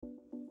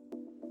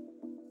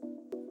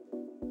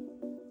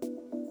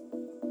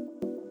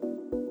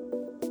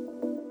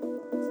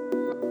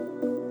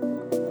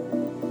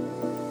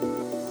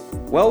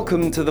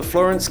Welcome to the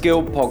Florence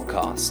Guild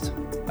podcast,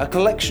 a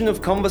collection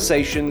of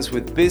conversations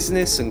with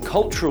business and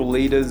cultural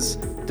leaders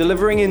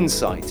delivering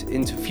insight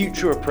into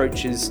future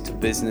approaches to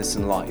business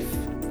and life.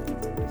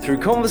 Through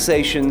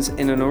conversations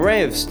in an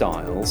array of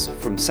styles,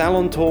 from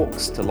salon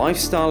talks to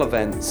lifestyle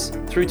events,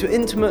 through to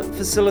intimate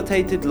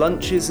facilitated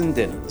lunches and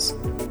dinners,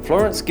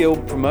 Florence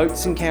Guild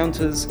promotes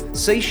encounters,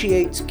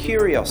 satiates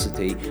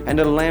curiosity,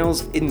 and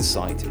allows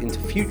insight into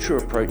future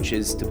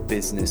approaches to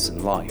business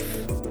and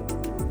life.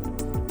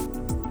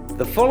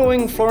 The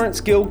following Florence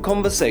Guild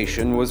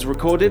conversation was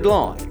recorded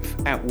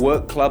live at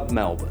Work Club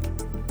Melbourne,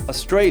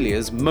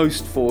 Australia's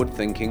most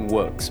forward-thinking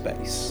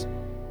workspace.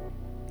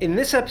 In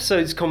this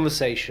episode's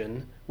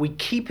conversation, we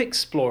keep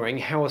exploring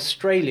how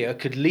Australia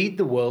could lead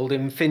the world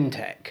in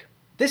fintech.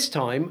 This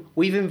time,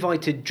 we've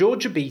invited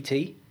Georgia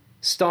Beattie,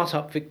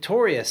 Startup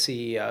Victoria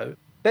CEO,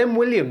 Ben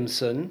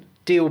Williamson,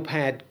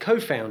 Dealpad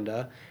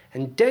co-founder,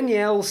 and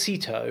Danielle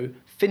Sito,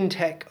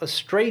 Fintech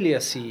Australia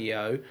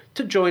CEO,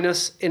 to join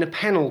us in a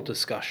panel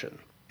discussion.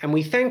 And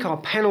we thank our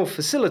panel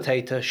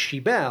facilitator,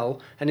 Shibel,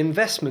 an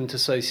investment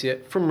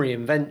associate from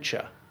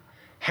Reinventure.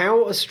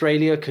 How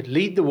Australia could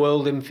lead the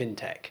world in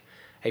fintech.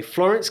 A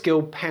Florence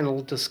Guild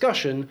panel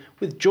discussion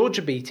with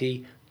Georgia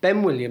Beattie,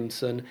 Ben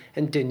Williamson,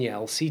 and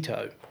Danielle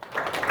Sito.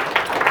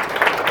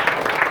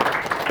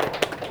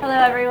 Hello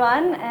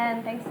everyone,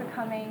 and thanks for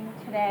coming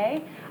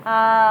today.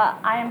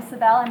 I am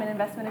Sibel, I'm an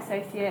investment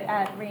associate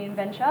at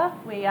Reinventure.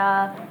 We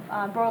are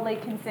broadly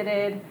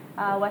considered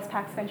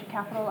Westpac's venture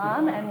capital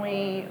arm, and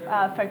we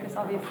focus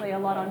obviously a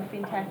lot on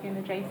fintech and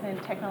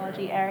adjacent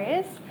technology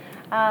areas.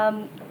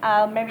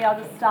 Maybe I'll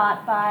just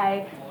start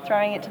by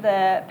throwing it to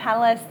the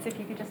panelists, if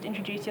you could just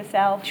introduce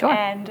yourself Sure.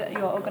 and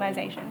your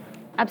organisation.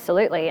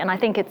 Absolutely, and I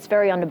think it's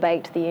very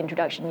underbaked, the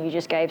introduction you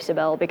just gave,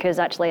 Sibel, because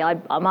actually,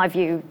 my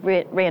view,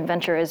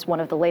 Reinventure is one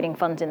of the leading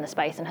funds in the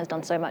space and has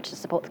done so much to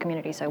support the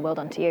community, so well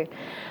done to you.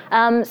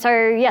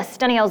 So yes,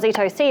 Danielle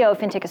Sito, CEO of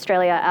Fintech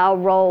Australia. Our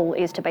role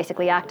is to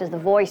basically act as the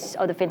voice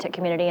of the fintech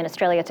community in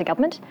Australia to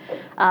government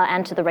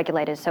and to the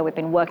regulators, so we've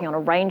been working on a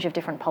range of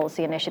different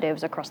policy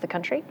initiatives across the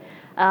country.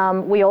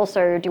 We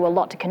also do a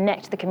lot to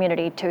connect the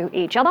community to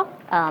each other,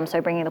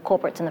 so bringing the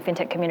corporates and the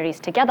fintech communities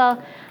together,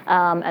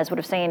 as would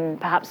have seen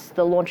perhaps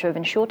the launch of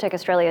InsurTech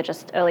Australia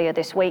just earlier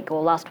this week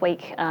or last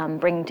week,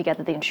 bringing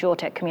together the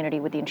InsurTech community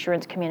with the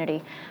insurance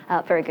community.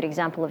 Very good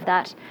example of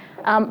that.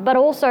 But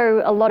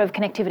also a lot of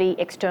connectivity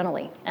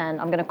externally. And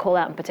I'm going to call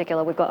out in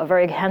particular, we've got a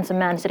very handsome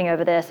man sitting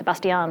over there,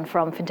 Sebastian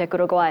from Fintech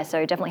Uruguay,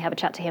 so definitely have a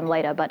chat to him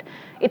later. But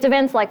it's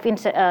events like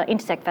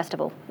Intersect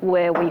Festival,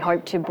 where we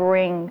hope to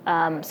bring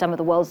some of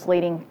the world's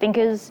leading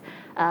thinkers,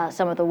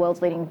 some of the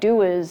world's leading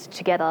doers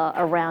together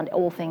around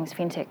all things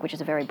fintech, which is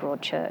a very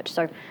broad church.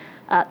 So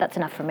that's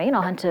enough from me, and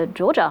I'll hand to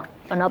Georgia,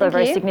 another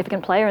very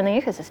significant player in the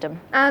ecosystem.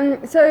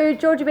 So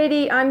Georgia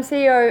Beattie, I'm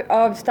CEO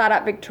of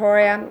Startup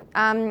Victoria.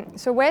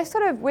 So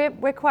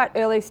we're quite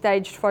early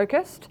stage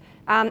focused,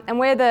 and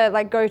we're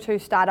the go-to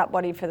startup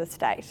body for the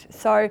state.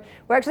 So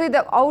we're actually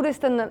the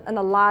oldest and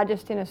the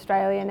largest in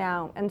Australia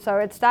now. And so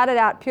it started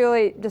out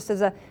purely just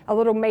as a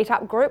little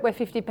meet-up group where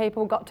 50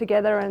 people got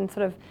together and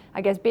sort of,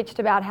 I guess, bitched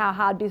about how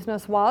hard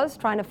business was,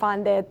 trying to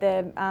find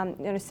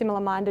their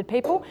similar-minded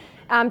people.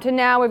 To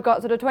now we've got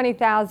sort of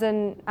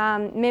 20,000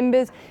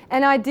 members,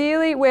 and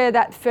ideally we're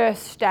that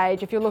first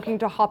stage if you're looking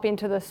to hop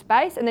into the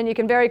space, and then you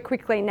can very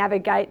quickly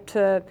navigate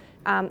to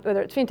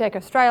whether it's Fintech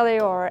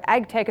Australia or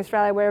AgTech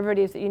Australia, wherever it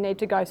is that you need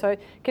to go, so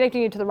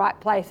connecting you to the right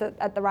place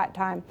at the right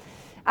time.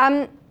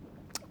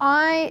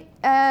 I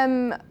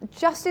am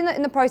just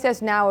in the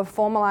process now of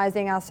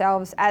formalising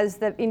ourselves as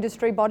the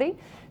industry body.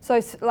 So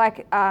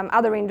like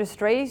other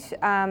industries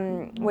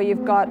where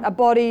you've got a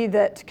body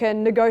that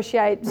can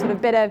negotiate sort of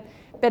better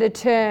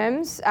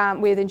terms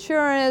with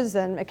insurers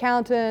and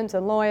accountants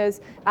and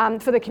lawyers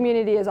for the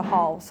community as a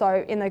whole.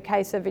 So in the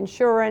case of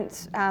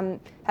insurance,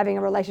 having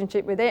a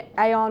relationship with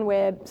Aon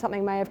where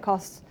something may have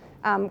cost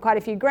quite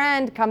a few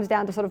grand comes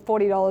down to sort of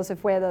 $40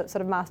 if we're the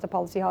sort of master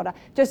policyholder,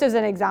 just as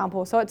an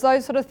example. So it's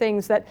those sort of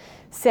things that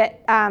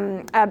set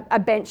a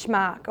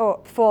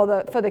benchmark for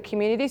the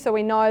community. So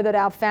we know that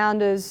our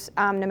founders,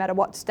 no matter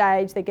what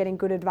stage, they're getting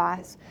good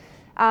advice.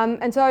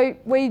 And so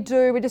we're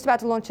just about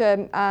to launch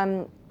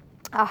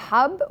a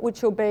hub,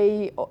 which will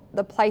be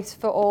the place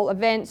for all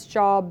events,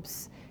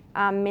 jobs,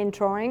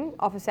 mentoring,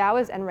 office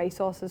hours, and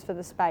resources for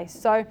the space.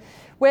 So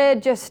we're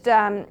just,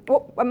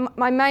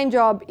 my main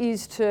job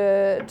is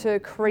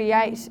to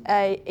create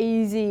a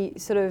easy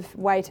sort of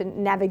way to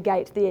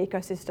navigate the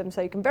ecosystem,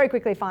 so you can very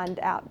quickly find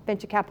out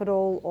venture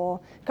capital or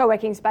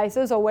co-working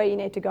spaces or where you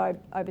need to go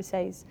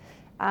overseas.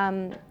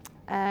 And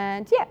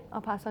yeah,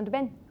 I'll pass on to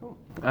Ben. Cool.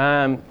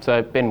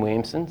 So Ben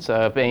Williamson.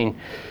 So I've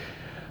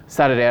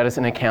started out as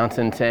an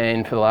accountant,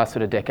 and for the last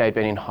sort of decade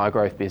been in high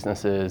growth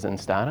businesses and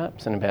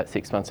startups, and about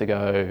 6 months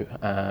ago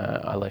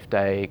I left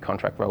a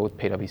contract role with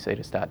PwC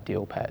to start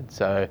Dealpad.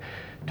 So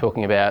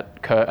talking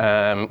about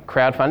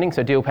crowdfunding,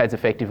 so Dealpad's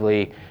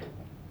effectively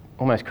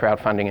almost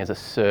crowdfunding as a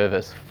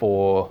service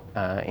for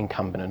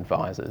incumbent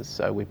advisors.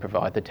 So we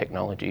provide the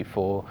technology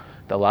for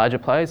the larger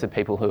players, the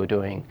people who are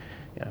doing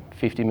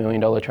 $50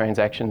 million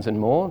transactions and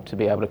more to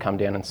be able to come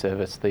down and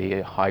service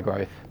the high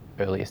growth,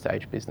 earlier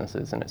stage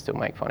businesses and it still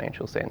make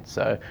financial sense.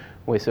 So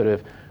we're sort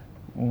of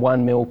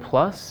 1 mil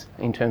plus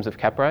in terms of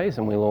cap raise,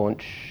 and we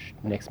launch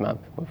next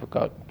month. We've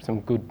got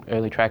some good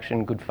early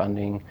traction, good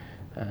funding,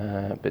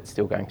 but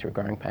still going through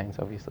growing pains,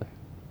 obviously.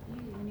 Do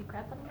you use any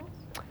crowdfunding models?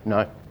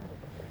 No.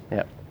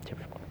 Yeah.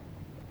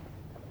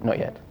 Not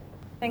yet.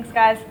 Thanks,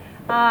 guys.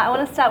 I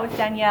want to start with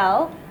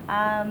Danielle,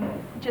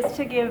 just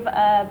to give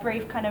a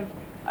brief kind of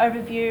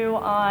overview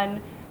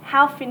on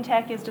how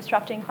fintech is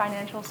disrupting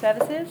financial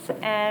services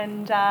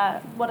and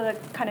what are the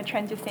kind of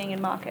trends you're seeing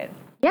in market.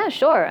 Yeah,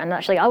 sure. And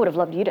actually, I would have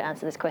loved you to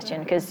answer this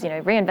question because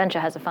Reinventure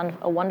has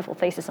a wonderful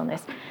thesis on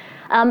this.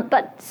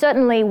 But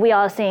certainly, we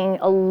are seeing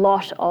a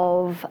lot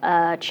of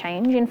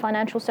change in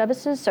financial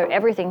services. So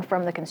everything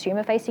from the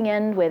consumer-facing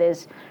end, where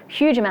there's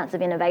huge amounts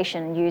of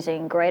innovation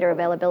using greater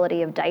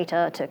availability of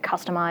data to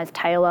customize,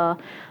 tailor,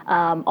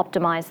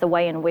 optimize the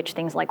way in which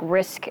things like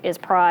risk is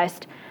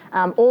priced.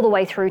 All the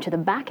way through to the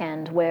back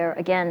end where,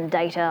 again,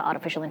 data,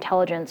 artificial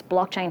intelligence,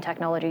 blockchain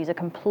technologies are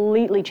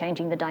completely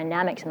changing the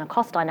dynamics and the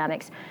cost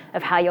dynamics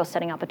of how you're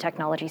setting up a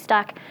technology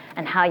stack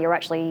and how you're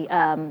actually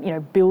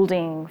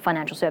building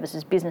financial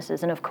services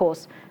businesses. And of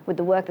course, with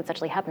the work that's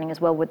actually happening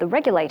as well with the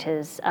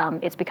regulators,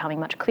 it's becoming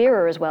much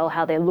clearer as well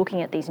how they're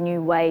looking at these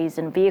new ways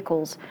and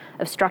vehicles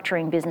of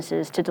structuring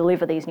businesses to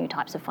deliver these new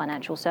types of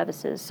financial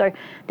services. So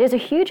there's a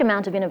huge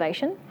amount of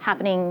innovation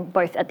happening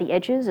both at the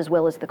edges as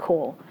well as the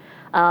core.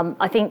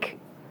 I think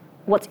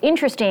what's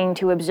interesting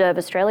to observe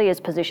Australia's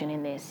position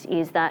in this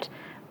is that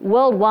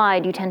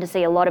worldwide you tend to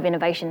see a lot of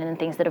innovation in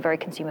things that are very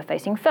consumer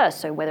facing first.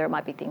 So whether it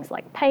might be things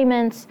like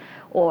payments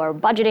or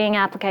budgeting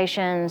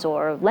applications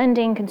or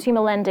lending,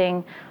 consumer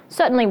lending,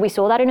 certainly we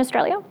saw that in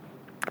Australia.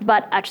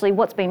 But actually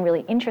what's been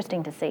really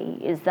interesting to see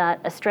is that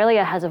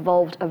Australia has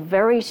evolved a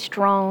very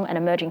strong and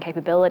emerging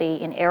capability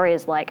in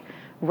areas like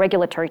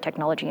regulatory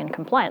technology and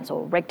compliance,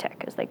 or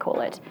RegTech as they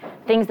call it,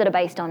 things that are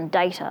based on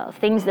data,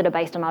 things that are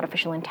based on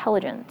artificial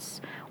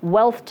intelligence,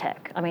 wealth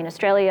tech. I mean,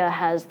 Australia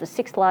has the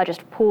 6th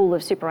largest pool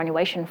of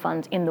superannuation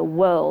funds in the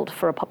world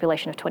for a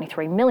population of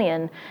 23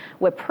 million.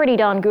 We're pretty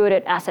darn good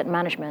at asset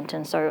management.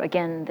 And so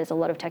again, there's a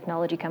lot of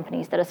technology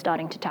companies that are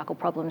starting to tackle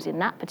problems in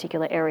that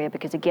particular area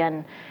because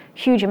again,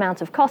 huge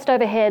amounts of cost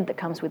overhead that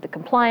comes with the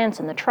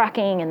compliance and the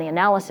tracking and the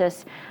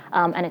analysis.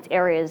 And it's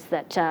areas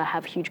that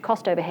have huge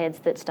cost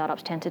overheads that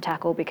startups tend to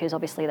tackle because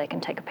obviously they can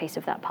take a piece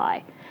of that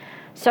pie.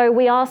 So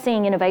we are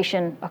seeing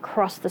innovation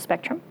across the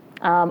spectrum.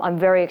 I'm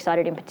very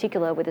excited in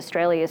particular with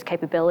Australia's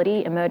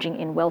capability emerging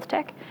in wealth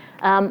tech.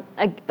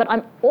 But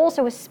I'm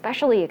also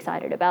especially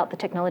excited about the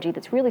technology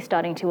that's really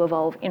starting to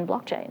evolve in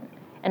blockchain.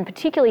 And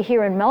particularly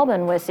here in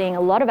Melbourne, we're seeing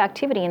a lot of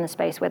activity in the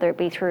space, whether it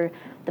be through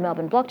the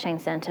Melbourne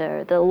Blockchain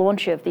Centre, the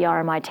launch of the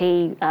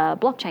RMIT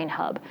Blockchain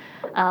Hub,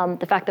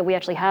 the fact that we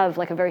actually have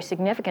like a very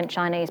significant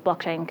Chinese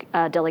blockchain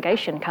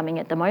delegation coming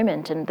at the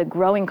moment, and the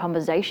growing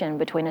conversation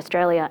between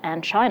Australia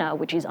and China,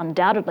 which is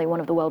undoubtedly one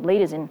of the world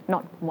leaders in,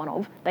 not one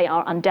of, they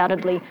are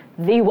undoubtedly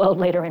the world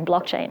leader in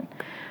blockchain.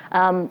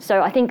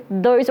 So I think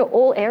those are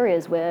all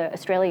areas where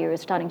Australia is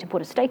starting to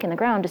put a stake in the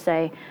ground to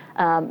say,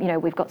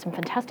 we've got some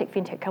fantastic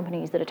fintech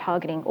companies that are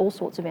targeting all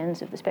sorts of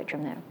ends of the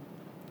spectrum there.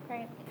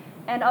 Great.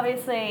 And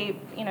obviously,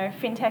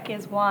 fintech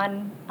is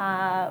one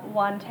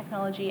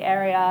technology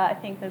area. I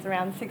think there's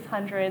around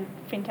 600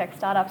 fintech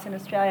startups in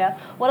Australia.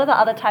 What are the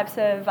other types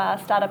of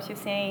startups you're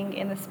seeing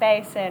in the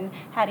space, and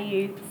how do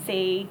you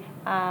see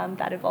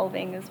that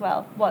evolving as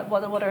well?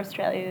 What are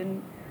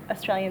Australian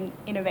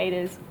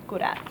innovators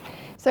good at?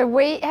 So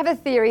we have a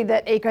theory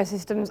that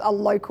ecosystems are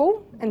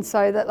local, and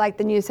so that like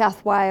the New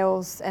South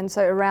Wales and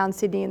so around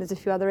Sydney, and there's a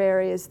few other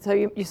areas, so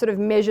you sort of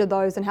measure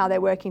those and how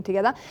they're working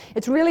together.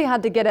 It's really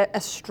hard to get an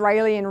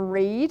Australian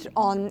read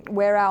on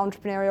where our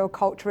entrepreneurial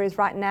culture is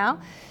right now.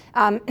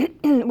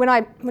 When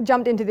I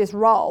jumped into this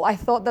role, I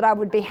thought that I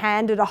would be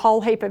handed a whole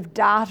heap of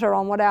data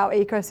on what our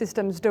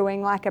ecosystem's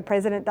doing, like a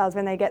president does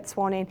when they get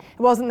sworn in. It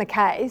wasn't the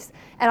case,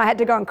 and I had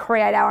to go and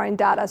create our own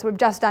data. So we've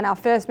just done our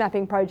first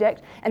mapping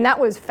project, and that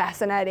was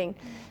fascinating.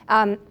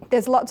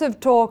 There's lots of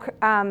talk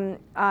on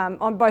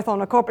both on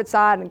the corporate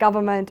side and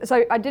government.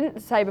 So I didn't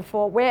say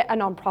before, we're a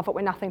non-profit.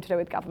 We're nothing to do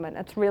with government.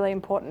 It's really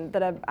important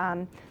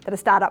that a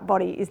startup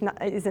body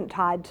isn't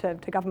tied to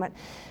government.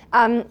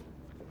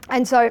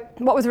 And so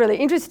what was really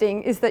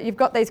interesting is that you've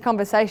got these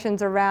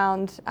conversations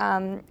around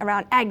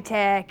ag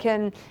tech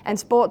and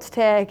sports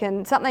tech,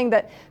 and something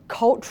that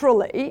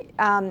culturally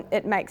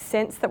it makes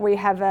sense that we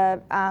have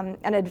an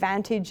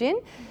advantage in.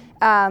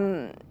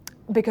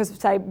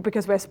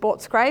 Because we're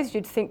sports crazed,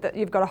 you'd think that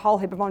you've got a whole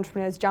heap of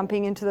entrepreneurs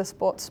jumping into the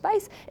sports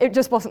space. It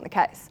just wasn't the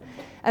case.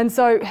 And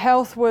so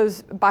health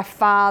was by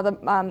far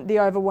the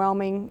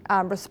overwhelming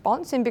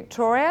response in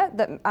Victoria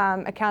that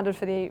accounted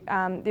for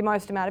the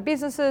most amount of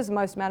businesses, the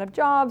most amount of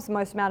jobs, the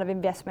most amount of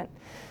investment.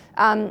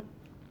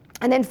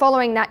 And then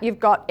following that, you've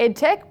got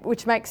EdTech,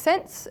 which makes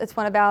sense. It's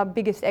one of our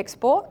biggest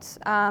exports.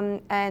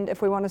 And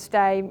if we want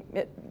to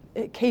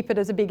keep it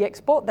as a big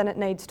export, then it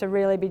needs to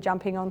really be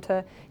jumping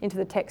into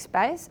the tech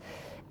space.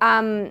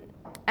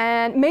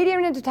 And media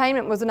and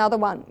entertainment was another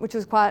one, which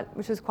was quite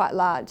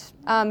large.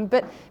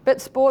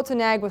 But sports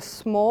and ag was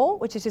small,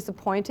 which is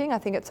disappointing. I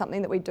think it's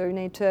something that we do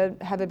need to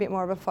have a bit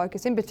more of a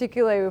focus in,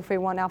 particularly if we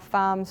want our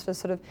farms to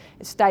sort of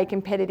stay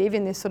competitive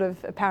in this sort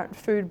of apparent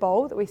food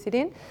bowl that we sit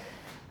in.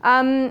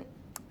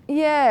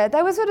 Yeah,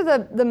 they were sort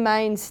of the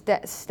main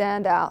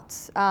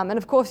standouts. And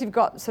of course you've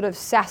got sort of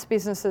SaaS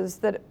businesses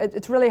that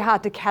it's really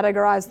hard to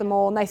categorise them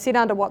all, and they sit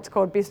under what's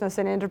called business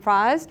and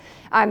enterprise.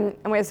 And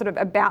we're sort of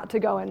about to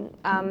go and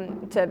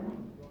to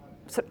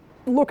sort of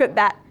look at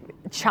that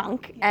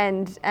chunk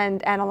and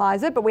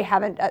analyse it, but we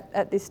haven't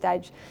at this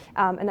stage,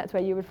 and that's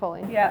where you would fall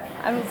in. Yeah,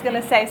 I was going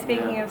to say,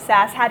 speaking of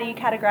SaaS, how do you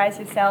categorise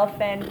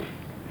yourself? And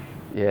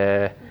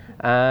Yeah.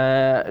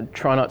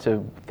 Try not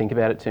to think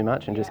about it too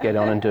much and just get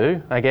on and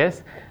do, I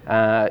guess.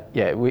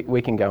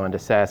 We can go under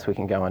SaaS, we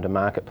can go under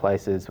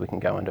marketplaces, we can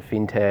go under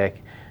fintech.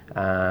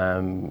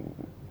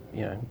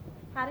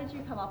 how did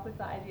you come up with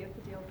the idea for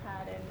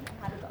DealPad, and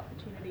how did the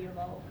opportunity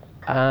evolve?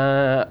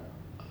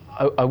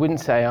 I wouldn't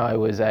say I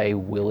was a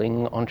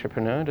willing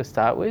entrepreneur to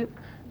start with.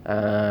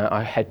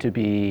 I had to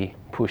be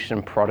pushed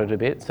and prodded a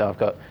bit. So I've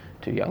got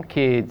 2 young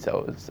kids, I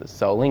was a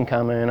sole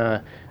income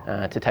earner.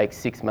 To take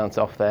 6 months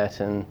off that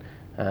and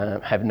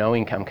have no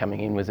income coming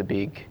in was a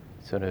big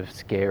sort of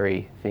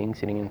scary thing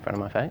sitting in front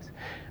of my face.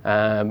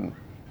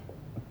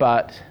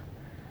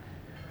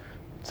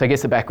 So I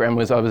guess the background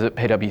was I was at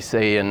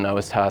PwC and I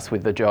was tasked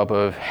with the job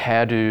of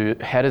how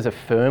does a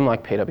firm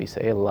like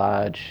PwC, a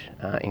large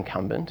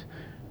incumbent,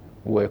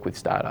 work with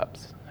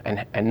startups,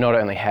 and not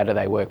only how do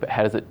they work, but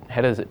how does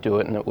it do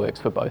it and it works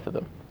for both of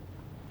them.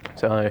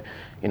 So,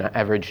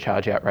 average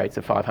charge out rates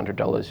of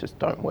 $500 just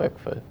don't work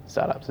for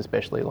startups,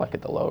 especially like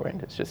at the lower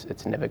end.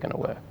 It's never going to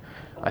work.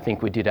 I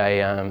think we did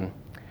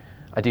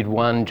I did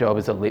one job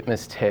as a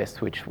litmus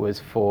test, which was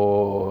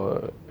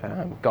for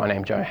a guy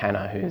named Joe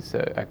Hanna, who's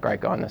a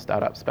great guy in the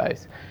startup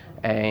space,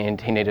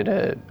 and he needed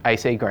a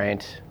AC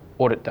grant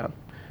audit done.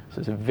 So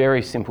it's a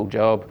very simple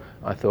job.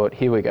 I thought,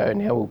 here we go,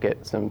 now we'll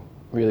get some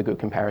really good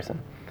comparison.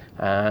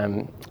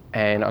 And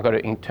I got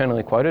it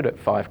internally quoted at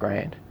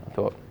 $5,000. I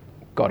thought,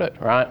 got it,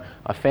 right?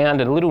 I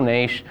found a little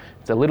niche,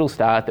 it's a little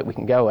start that we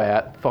can go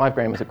out.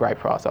 $5,000 was a great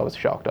price. I was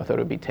shocked. I thought it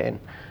would be 10.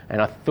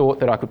 And I thought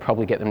that I could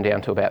probably get them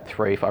down to about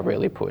 3 if I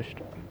really pushed.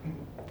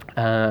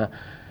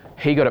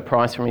 He got a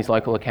price from his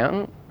local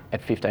accountant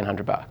at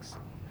 $1,500.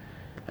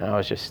 And I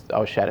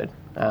was shattered.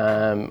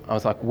 I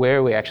was like, where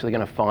are we actually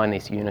going to find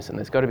this unison?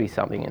 There's got to be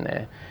something in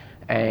there.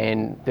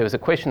 And there was a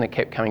question that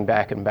kept coming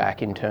back and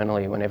back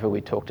internally whenever we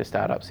talk to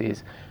startups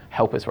is,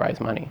 help us raise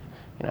money,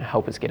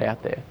 help us get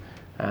out there.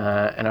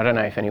 And I don't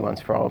know if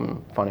anyone's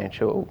from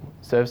financial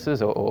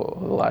services or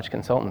the large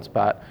consultants,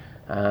 but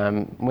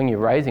when you're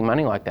raising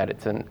money like that,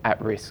 it's an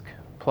at-risk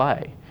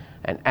play.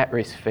 And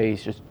at-risk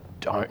fees just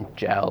don't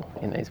gel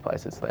in these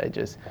places. They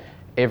just,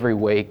 every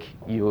week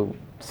you'll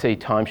see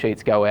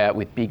timesheets go out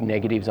with big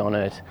negatives on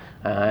it,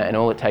 and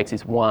all it takes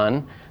is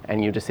one,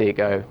 and you'll just see it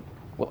go,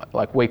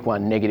 like week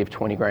 1, negative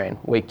 20 grand,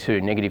 week 2,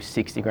 negative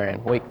 60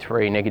 grand, week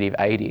 3, negative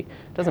 80. It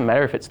doesn't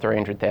matter if it's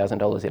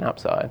 $300,000 in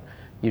upside.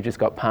 You've just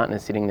got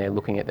partners sitting there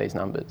looking at these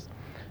numbers.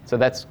 So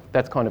that's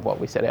kind of what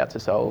we set out to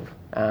solve.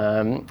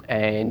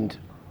 And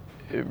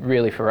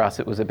really for us,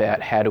 it was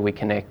about how do we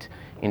connect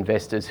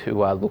investors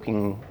who are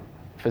looking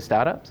for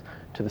startups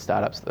to the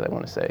startups that they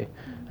want to see.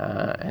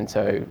 And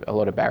so a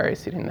lot of barriers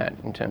sit in that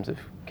in terms of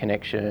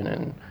connection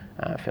and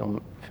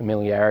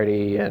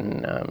familiarity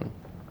and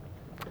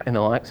the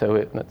like.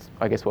 So that's,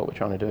 I guess, what we're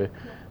trying to do.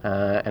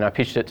 And I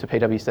pitched it to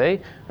PwC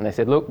and they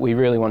said, look, we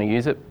really want to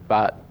use it,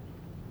 but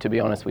to be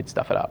honest, we'd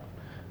stuff it up.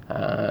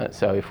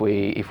 So if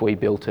we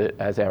built it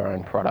as our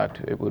own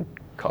product, it would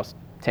cost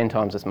 10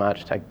 times as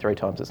much, take 3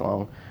 times as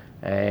long.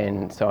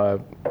 And so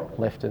I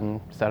left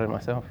and started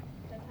myself.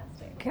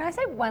 Fantastic. Can I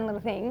say one little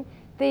thing?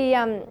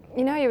 You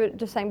were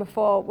just saying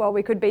before, well,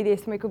 we could be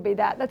this and we could be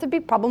that. That's a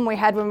big problem we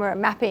had when we were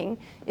mapping,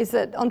 is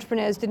that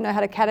entrepreneurs didn't know how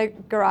to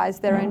categorise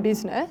their own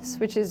business,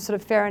 which is sort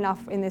of fair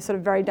enough in this sort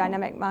of very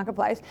dynamic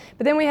marketplace.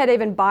 But then we had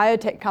even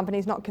biotech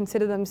companies not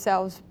consider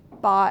themselves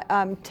by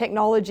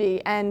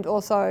technology and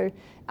also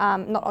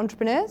not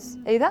entrepreneurs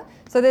either.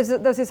 So there's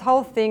this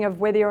whole thing of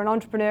whether you're an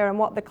entrepreneur and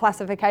what the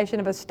classification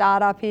of a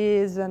startup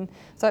is, and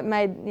so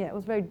it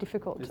was very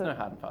difficult. There's no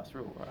hard and fast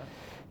rule, right?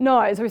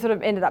 No, so we sort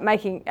of ended up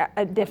making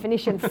a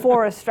definition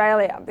for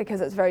Australia because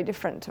it's very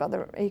different to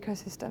other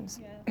ecosystems.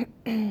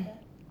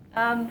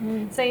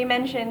 Yeah. So you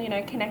mentioned,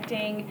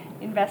 connecting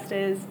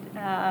investors,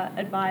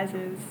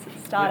 advisors,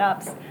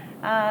 startups.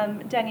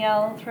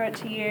 Danielle, throw it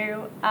to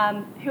you.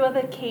 Who are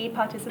the key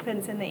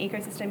participants in the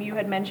ecosystem? You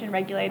had mentioned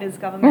regulators,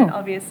 government,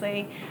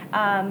 obviously.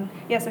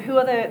 So who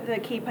are the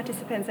key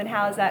participants, and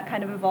how has that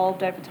kind of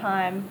evolved over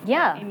time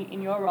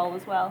in your role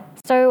as well?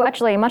 So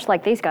actually, much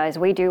like these guys,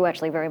 we do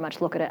actually very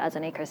much look at it as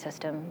an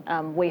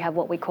ecosystem. We have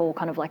what we call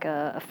kind of like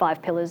a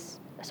 5 pillars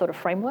sort of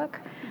framework.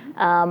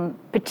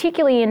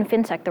 Particularly in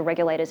fintech, the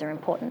regulators are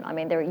important. I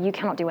mean, you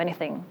cannot do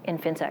anything in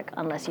fintech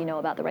unless you know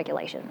about the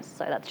regulations.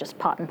 So that's just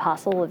part and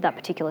parcel of that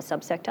particular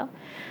subsector.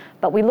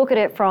 But we look at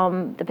it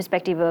from the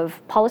perspective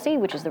of policy,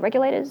 which is the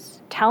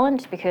regulators,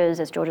 talent, because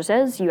as Georgia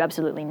says, you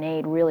absolutely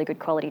need really good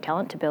quality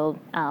talent to build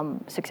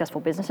successful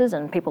businesses,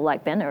 and people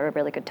like Ben are a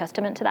really good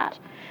testament to that.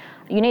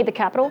 You need the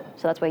capital,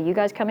 so that's where you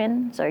guys come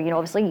in. So,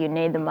 obviously you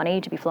need the money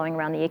to be flowing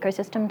around the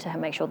ecosystem to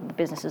make sure that the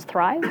businesses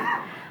thrive.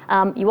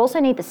 You also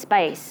need the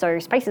space. So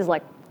spaces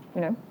like,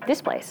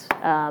 this place,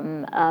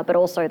 but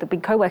also the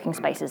big co-working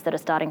spaces that are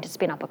starting to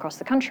spin up across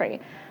the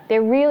country.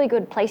 They're really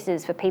good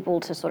places for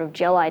people to sort of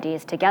gel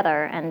ideas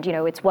together, and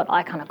it's what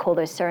I kind of call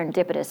those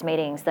serendipitous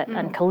meetings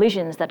and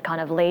collisions that kind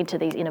of lead to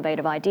these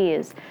innovative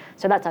ideas.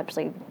 So that's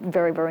actually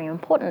very, very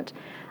important.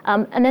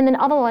 And then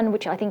the other one,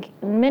 which I think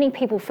many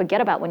people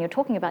forget about when you're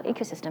talking about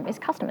ecosystem, is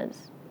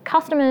customers.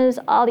 Customers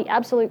are the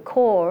absolute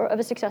core of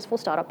a successful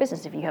startup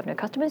business. If you have no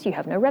customers, you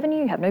have no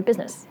revenue, you have no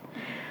business.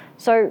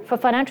 So for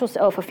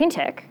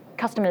fintech,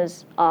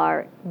 customers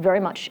are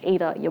very much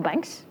either your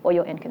banks or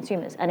your end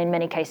consumers. And in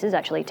many cases,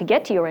 actually, to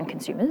get to your end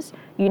consumers,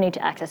 you need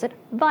to access it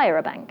via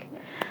a bank.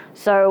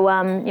 So,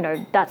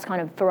 that's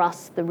kind of, for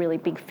us, the really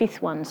big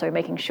fifth one. So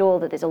making sure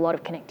that there's a lot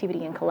of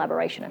connectivity and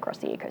collaboration across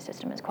the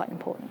ecosystem is quite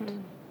important.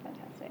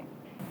 Fantastic.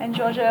 And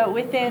Georgia,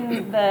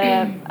 within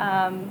the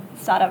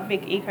startup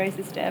Vic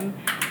ecosystem,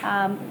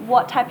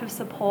 what type of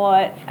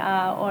support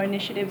or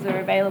initiatives are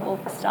available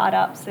for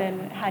startups,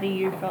 and how do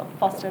you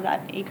foster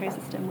that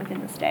ecosystem within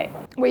the state?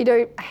 We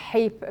do a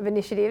heap of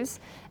initiatives.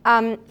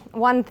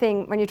 One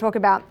thing, when you talk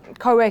about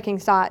co-working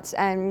sites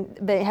and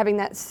having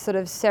that sort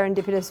of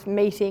serendipitous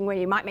meeting where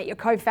you might meet your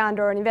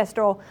co-founder or an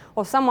investor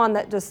or someone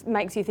that just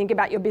makes you think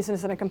about your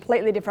business in a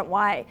completely different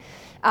way.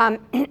 And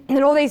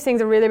all these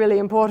things are really, really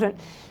important.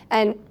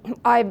 And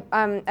I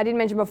didn't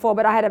mention before,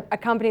 but I had a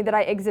company that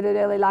I exited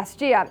early last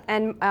year,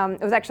 and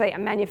it was actually a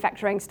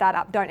manufacturing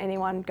startup. Don't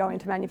anyone go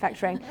into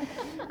manufacturing.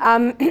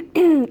 My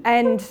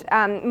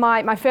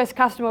first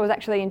customer was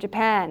actually in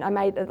Japan. I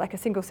made like a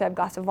single serve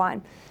glass of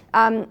wine.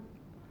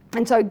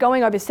 And so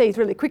going overseas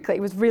really quickly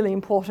was really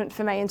important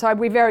for me. And so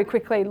we very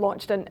quickly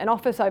launched an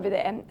office over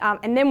there.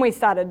 And then we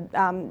started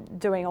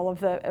doing all of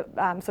the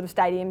sort of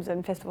stadiums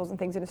and festivals and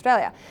things in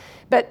Australia.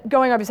 But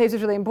going overseas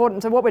was really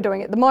important. So what we're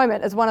doing at the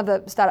moment as one of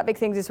the startup big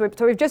things is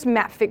we've just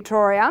mapped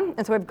Victoria.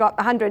 And so we've got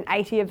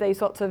 180 of these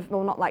sorts of,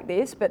 well, not like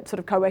this, but sort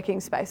of co-working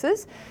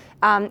spaces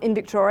in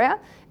Victoria.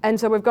 And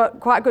so we've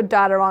got quite good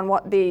data on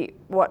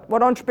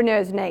what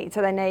entrepreneurs need.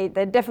 So they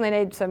definitely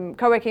need some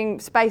co-working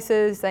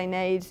spaces, they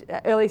need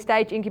early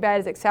stage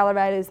incubators,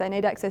 accelerators, they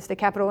need access to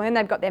capital, and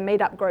they've got their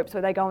meetup groups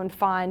where they go and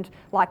find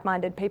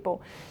like-minded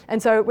people.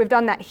 And so we've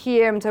done that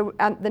here. And so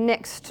the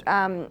next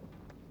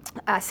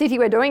city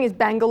we're doing is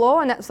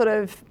Bangalore, and that's sort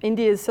of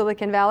India's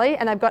Silicon Valley,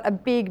 and they've got a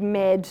big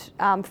med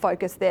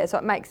focus there, so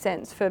it makes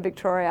sense for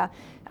Victoria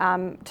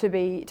to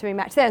be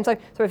matched there. And so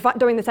we're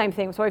doing the same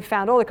thing. So we've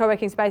found all the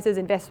co-working spaces,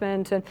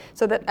 investment, and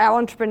so that our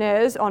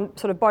entrepreneurs on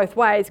sort of both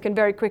ways can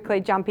very quickly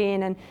jump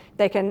in, and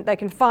they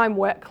can find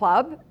work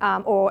club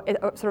or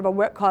sort of a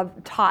work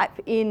club type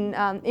in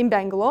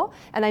Bangalore,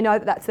 and they know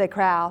that that's their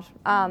crowd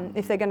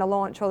if they're going to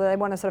launch, or they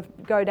want to sort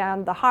of go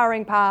down the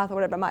hiring path or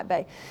whatever it might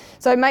be.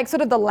 So it makes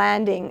sort of the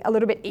landing a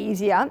little bit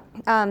easier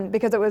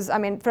because it was, I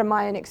mean, from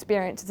my own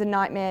experience, it's a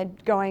nightmare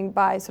going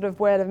by sort of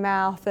word of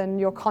mouth and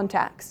your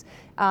contacts.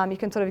 You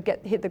can sort of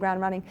hit the ground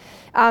running.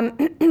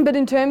 But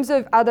in terms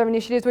of other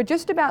initiatives, we're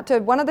just about to,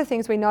 one of the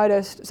things we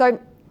noticed, so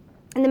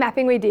in the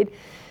mapping we did,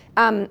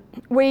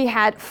 we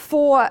had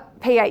 4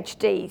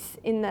 PhDs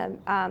in the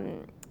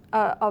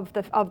of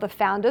the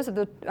founders of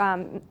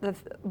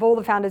all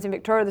the founders in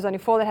Victoria. There's only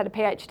 4 that had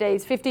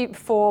PhDs.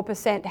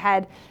 54%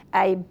 had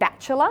a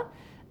bachelor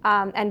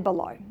and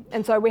below,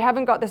 and so we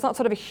haven't got. There's not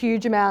sort of a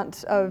huge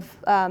amount of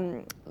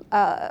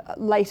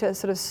later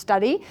sort of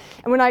study.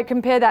 And when I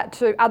compare that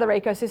to other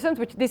ecosystems,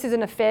 which this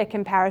isn't a fair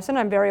comparison,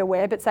 I'm very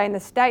aware, but say in the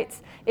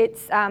States,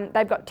 it's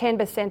they've got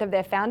 10% of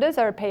their founders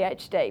are a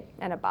PhD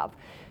and above.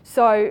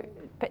 So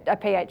a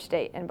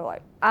PhD and below.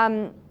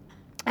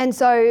 And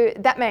so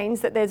that means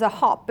that there's a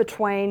hop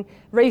between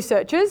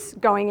researchers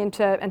going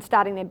into and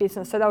starting their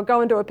business. So they'll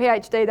go and do a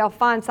PhD, they'll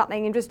find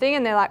something interesting,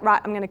 and they're like,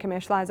 right, I'm going to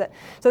commercialise it.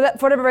 So that,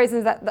 for whatever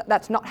reasons,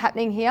 that's not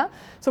happening here.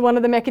 So one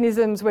of the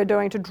mechanisms we're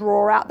doing to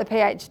draw out the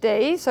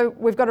PhD, so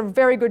we've got a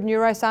very good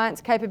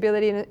neuroscience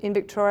capability in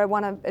Victoria.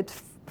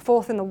 It's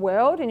 4th in the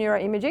world in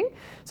neuroimaging.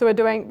 So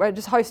we're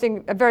just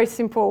hosting a very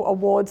simple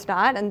awards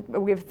night, and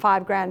we'll give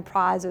 $5,000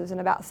 prizes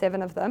and about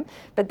 7 of them.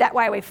 But that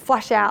way we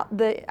flush out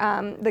the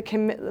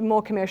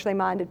more commercially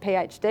minded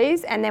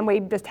PhDs, and then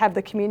we just have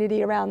the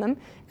community around them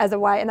as a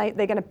way, and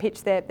they're going to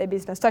pitch their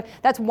business. So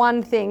that's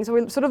one thing. So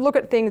we sort of look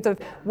at things of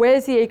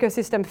where's the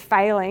ecosystem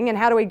failing, and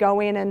how do we go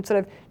in and sort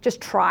of just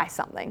try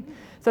something.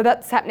 So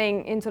that's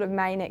happening in sort of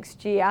May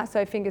next year.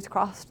 So fingers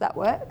crossed that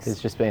works.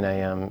 There's just been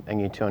a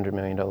new $200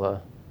 million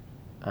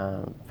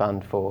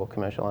fund for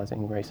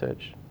commercialising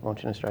research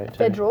launched in Australia too.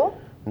 Federal?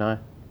 No.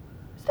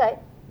 State?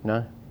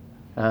 No.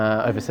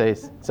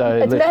 overseas. So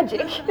It's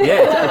magic.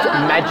 Yeah, it's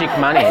magic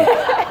money.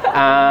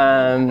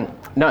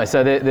 No,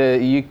 so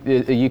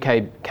the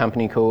UK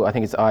company called, I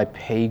think it's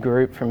IP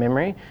Group from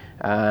memory.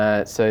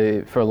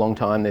 So for a long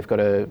time they've got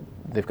a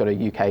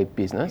UK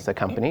business, a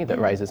company that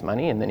raises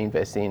money and then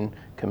invests in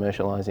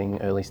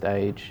commercialising early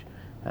stage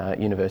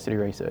university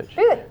research.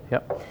 Really?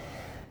 Yep.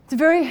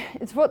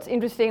 It's what's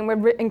interesting.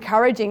 We're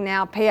encouraging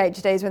now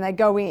PhDs when they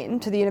go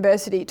into the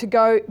university to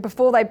go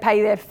before they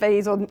pay their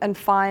fees and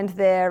find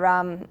their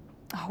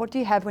what do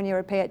you have when you're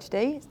a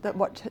PhD?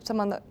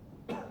 Someone that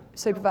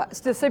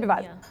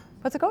supervisor. Yeah.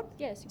 What's it called?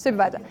 Yes.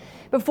 Supervisor.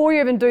 Before you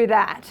even do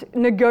that,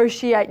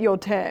 negotiate your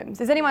terms.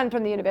 Is anyone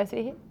from the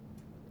university here?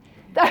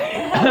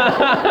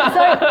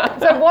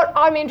 So what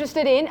I'm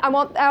interested in, I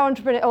want our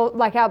entrepreneur, or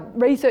like our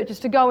researchers,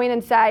 to go in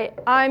and say,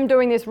 I'm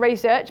doing this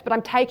research, but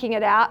I'm taking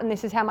it out, and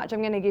this is how much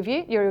I'm going to give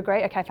you. You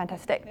agree? Okay,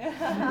 fantastic.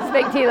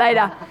 Speak to you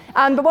later.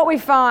 But what we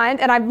find,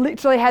 and I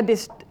literally had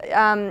this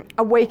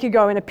a week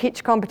ago in a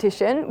pitch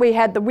competition, we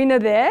had the winner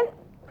there.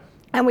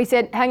 And we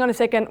said, hang on a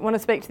second, want to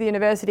speak to the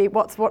university.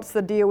 What's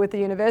the deal with the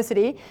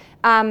university?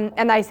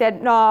 And they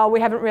said, no,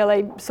 we haven't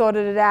really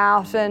sorted it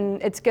out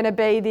and it's going to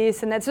be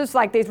this. And it's just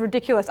like these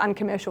ridiculous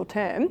uncommercial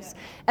terms.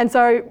 And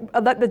so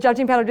the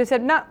judging panel just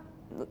said, no,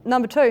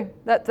 number two,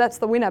 that's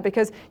the winner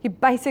because you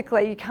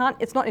can't,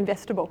 it's not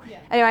investable. Yeah.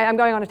 Anyway, I'm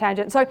going on a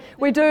tangent. So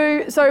we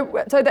do,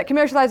 so that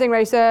commercialising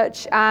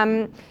research,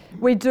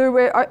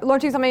 we're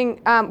launching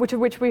something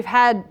which we've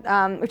had,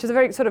 which is a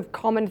very sort of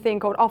common thing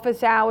called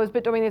office hours,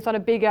 but doing this on a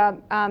bigger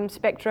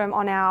spectrum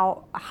on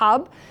our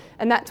hub.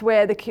 And that's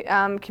where the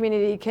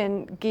community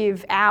can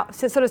give out,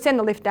 so sort of send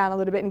the lift down a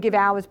little bit and give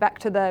hours back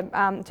to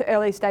the to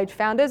early stage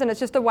founders. And it's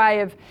just a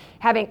way of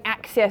having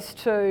access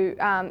to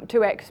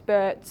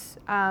experts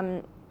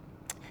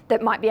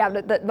that might be able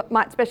to, that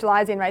might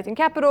specialise in raising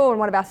capital and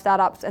one of our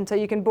startups. And so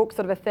you can book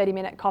sort of a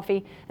 30-minute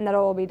coffee, and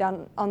that'll all be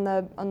done on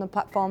the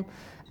platform.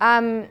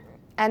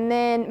 And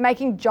then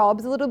making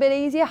jobs a little bit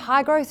easier.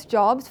 High growth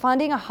jobs,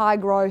 finding a high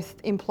growth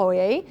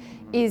employee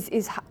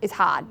is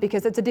hard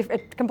because it's a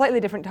completely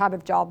different type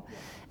of job.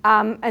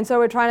 And so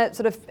we're trying to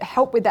sort of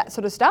help with that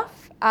sort of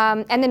stuff.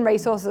 And then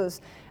resources.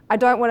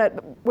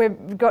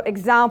 We've got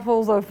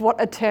examples of what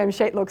a term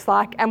sheet looks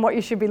like and what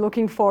you should be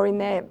looking for in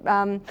there.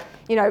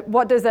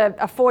 What does a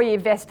 4-year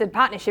vested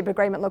partnership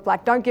agreement look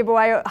like? Don't give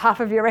away half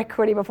of your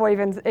equity before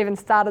you even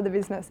started the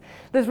business.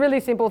 There's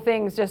really simple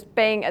things, just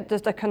being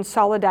just a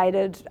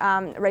consolidated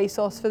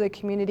resource for the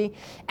community.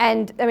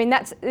 And I mean,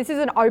 this is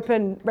an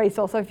open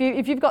resource. So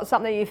if you've got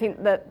something you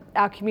think that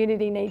our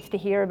community needs to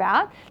hear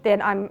about,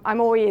 then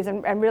I'm all ears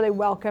and really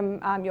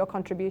welcome your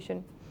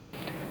contribution.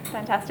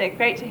 Fantastic.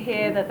 Great to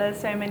hear that there's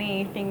so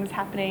many things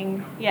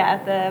happening,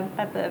 at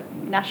the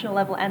national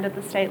level and at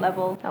the state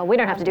level. Oh, we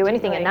don't have to do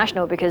anything at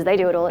national because they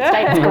do it all at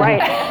state. It's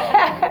great.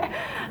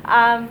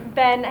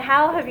 Ben,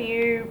 how have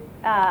you,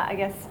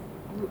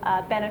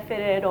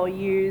 benefited or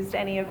used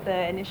any of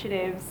the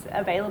initiatives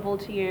available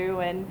to you,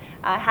 and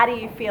how do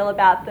you feel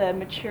about the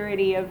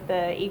maturity of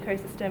the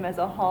ecosystem as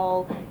a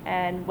whole,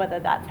 and whether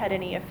that's had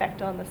any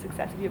effect on the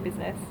success of your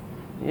business?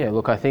 Yeah,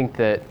 look, I think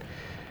that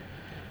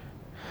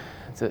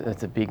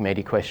that's a big,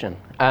 meaty question.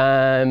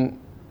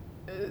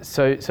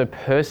 So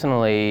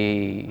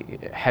personally,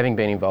 having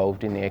been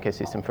involved in the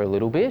ecosystem for a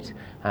little bit,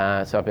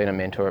 so I've been a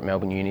mentor at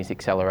Melbourne Uni's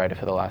Accelerator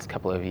for the last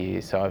couple of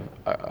years. So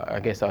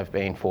I guess I've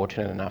been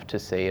fortunate enough to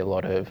see a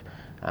lot of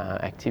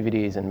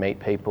activities and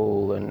meet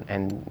people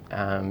and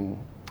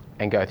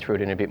go through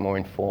it in a bit more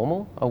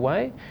informal a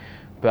way.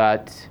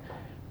 But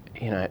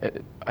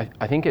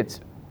I think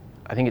it's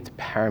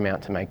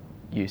paramount to make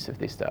use of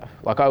this stuff.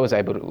 Like I was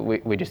able to,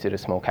 we just did a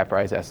small cap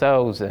raise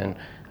ourselves, and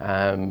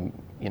I've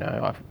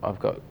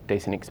got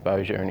decent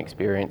exposure and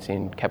experience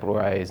in capital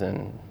raise,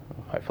 and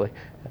hopefully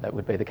that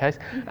would be the case.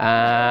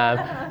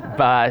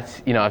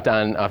 But I've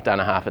done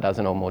a half a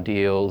dozen or more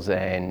deals,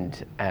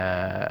 and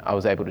I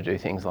was able to do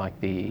things like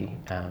the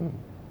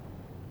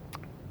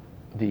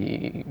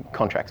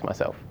contracts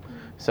myself.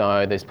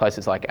 So there's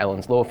places like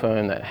Allen's Law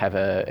Firm that have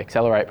a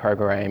Accelerate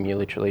program. You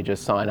literally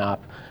just sign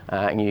up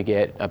and you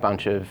get a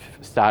bunch of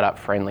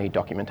startup-friendly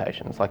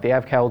documentations, like the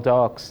AvCal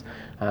docs,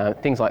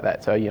 things like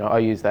that. So I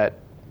use that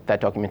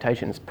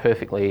documentation. It's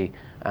perfectly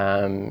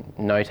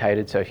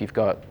notated. So if you've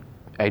got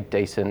a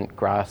decent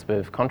grasp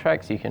of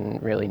contracts, you can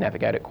really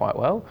navigate it quite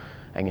well,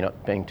 and you're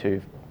not being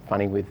too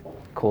funny with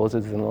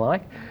clauses and the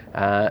like.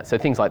 So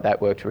things like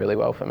that worked really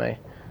well for me.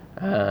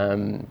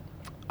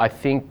 I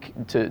think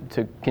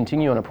to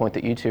continue on a point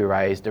that you two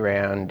raised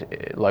around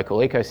local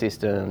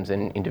ecosystems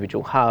and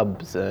individual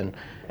hubs and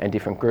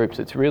different groups,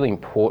 it's really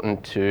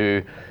important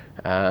to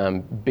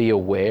be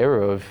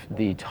aware of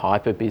the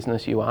type of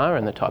business you are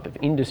and the type of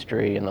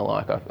industry and the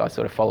like. I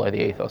sort of follow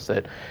the ethos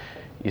that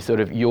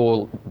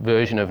your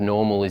version of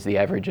normal is the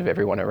average of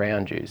everyone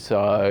around you.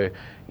 So,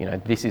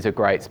 this is a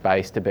great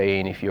space to be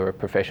in if you're a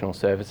professional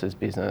services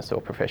business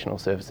or professional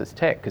services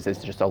tech, because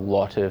there's just a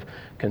lot of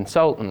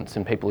consultants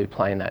and people who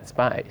play in that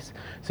space.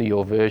 So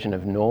your version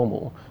of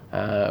normal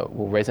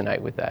will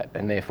resonate with that,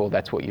 and therefore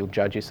that's what you'll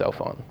judge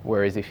yourself on.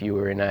 Whereas if you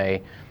were in a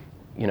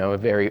a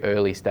very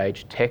early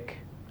stage tech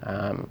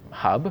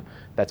hub,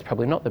 that's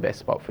probably not the best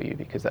spot for you,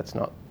 because that's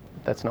not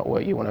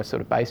where you want to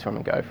sort of base from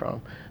and go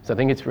from. So I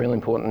think it's really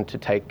important to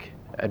take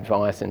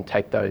advice and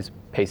take those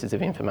pieces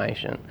of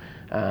information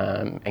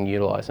and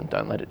utilise them.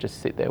 Don't let it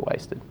just sit there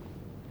wasted.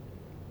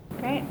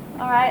 Great.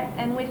 All right.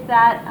 And with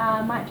that,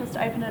 I might just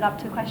open it up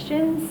to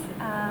questions.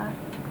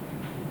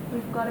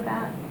 We've got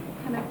about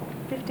kind of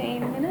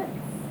 15 minutes.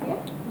 Yeah.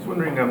 I was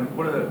wondering,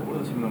 what are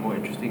some of the more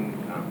interesting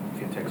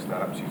fintech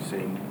startups you've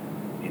seen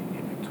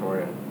in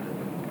Victoria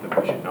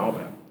that we should know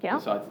about? Yeah.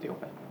 Besides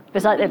Dealpad.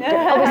 Besides, obviously,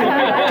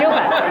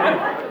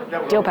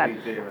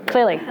 Dealpad,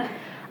 clearly.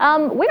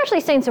 We've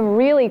actually seen some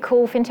really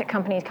cool fintech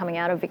companies coming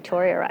out of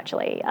Victoria,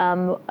 actually.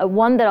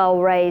 One that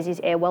I'll raise is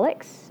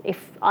Airwallex.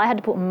 If I had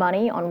to put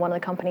money on one of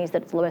the companies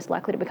that's most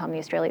likely to become the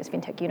Australia's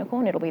fintech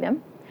unicorn, it'll be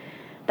them.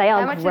 They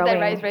are How much growing, did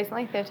they raise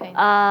recently? 13?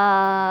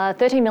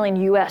 13 million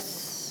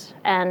US.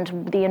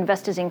 And the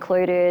investors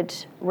included,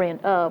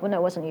 no,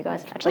 it wasn't you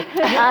guys, actually.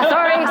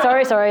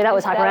 Sorry, that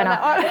was Hyperana.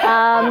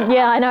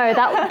 Yeah, I know.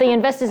 The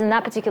investors in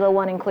that particular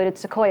one included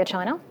Sequoia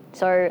China.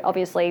 So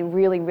obviously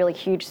really, really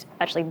huge.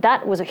 Actually,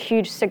 that was a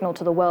huge signal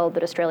to the world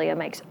that Australia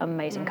makes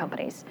amazing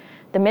companies.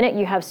 The minute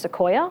you have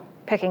Sequoia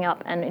picking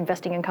up and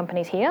investing in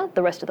companies here,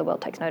 the rest of the world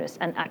takes notice.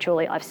 And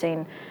actually, I've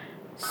seen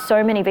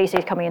so many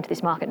VCs coming into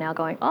this market now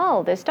going,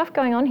 oh, there's stuff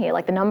going on here.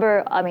 Like the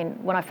number,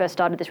 when I first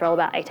started this role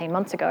about 18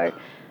 months ago,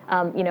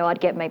 I'd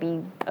get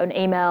maybe an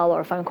email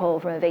or a phone call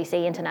from a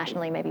VC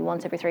internationally maybe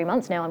once every 3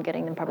 months. Now I'm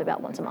getting them probably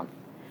about once a month.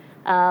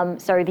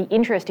 So the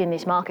interest in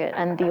this market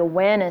and the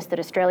awareness that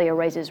Australia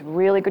raises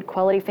really good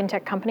quality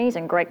fintech companies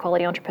and great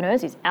quality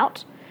entrepreneurs is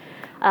out.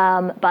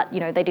 But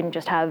they didn't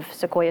just have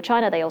Sequoia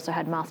China, they also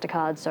had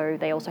MasterCard, so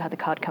they also had the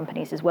card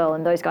companies as well.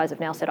 And those guys have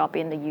now set up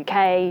in the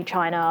UK,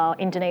 China,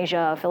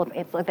 Indonesia,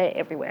 Philippines. They're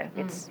everywhere.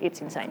 It's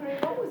insane. Sorry,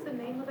 what was the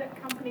name of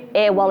that company?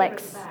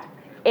 Airwallex.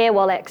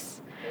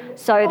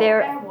 So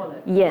they're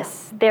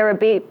a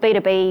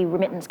B2B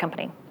remittance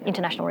company,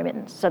 international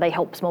remittance. So they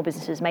help small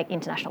businesses make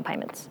international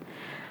payments.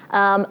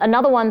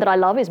 Another one that I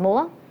love is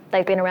Moola.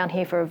 They've been around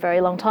here for a very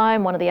long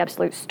time, one of the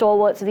absolute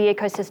stalwarts of the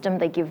ecosystem.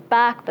 They give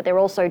back, but they're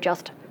also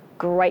just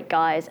great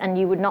guys. And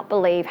you would not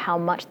believe how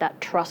much that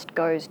trust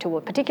goes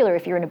to, particularly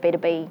if you're in a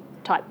B2B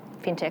type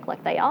fintech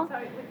like they are.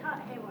 Sorry, we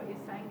can't hear what you're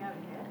saying over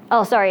here.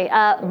 Oh, sorry.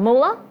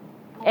 Moola,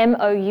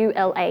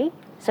 Moula.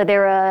 So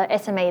they're a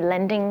SME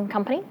lending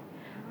company.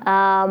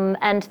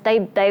 And they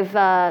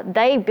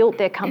built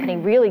their company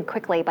really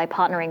quickly by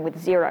partnering with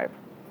Xero.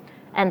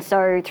 And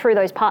so through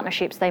those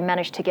partnerships, they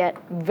managed to get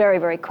very,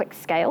 very quick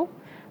scale.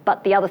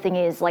 But the other thing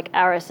is, like,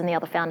 Aris and the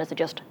other founders are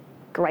just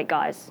great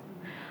guys.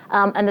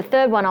 And the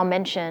third one I'll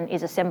mention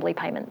is Assembly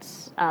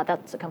Payments.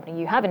 That's a company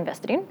you have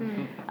invested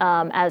in,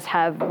 as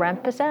have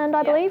Rampersand,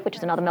 I believe, which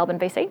is another Melbourne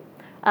VC.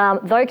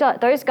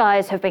 Those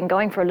guys have been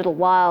going for a little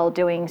while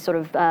doing sort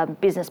of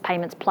business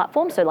payments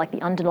platforms, so like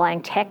the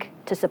underlying tech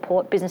to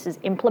support businesses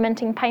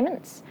implementing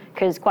payments.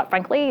 Because quite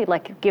frankly,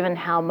 like given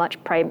how much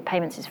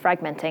payments is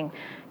fragmenting,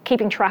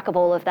 keeping track of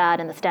all of that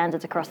and the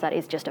standards across that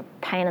is just a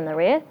pain in the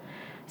rear.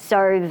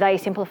 So they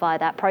simplify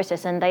that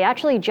process, and they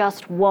actually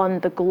just won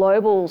the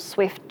global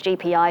Swift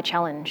GPI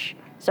challenge.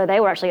 So they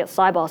were actually at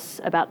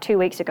Sibos about 2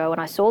 weeks ago, and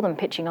I saw them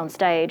pitching on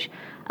stage.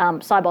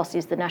 Sibos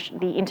is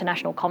the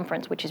international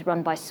conference, which is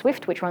run by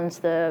Swift, which runs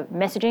the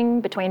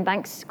messaging between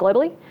banks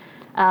globally.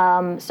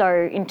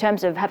 So in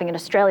terms of having an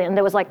Australian,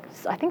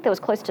 I think there was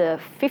close to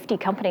 50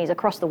 companies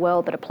across the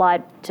world that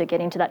applied to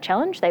get into that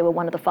challenge. They were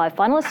one of the 5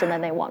 finalists, and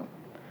then they won.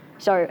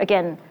 So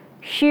again,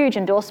 huge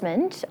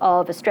endorsement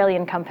of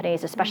Australian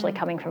companies, especially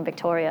coming from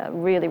Victoria.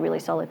 Really, really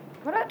solid.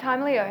 What about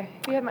Timelio?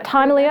 Do you have much?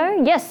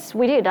 Timelio, yes,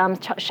 we did.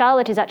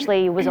 Charlotte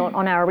was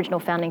on our original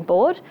founding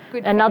board.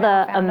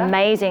 Another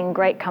amazing,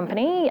 great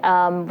company,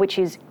 which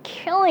is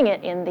killing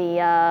it in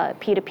the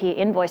peer-to-peer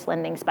invoice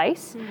lending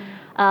space.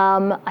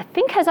 I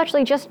think has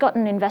actually just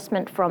gotten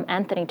investment from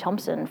Anthony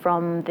Thompson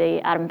from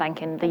the Adam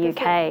Bank in the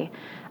UK.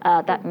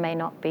 That may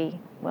not be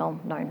well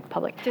known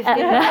public.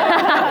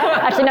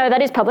 Actually, no,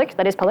 that is public.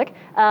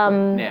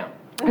 Now.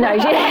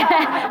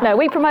 No,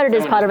 we promoted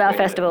it as part of our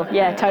festival.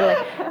 Yeah, totally.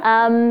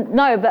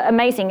 No, but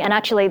amazing. And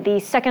actually, the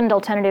second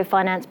alternative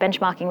finance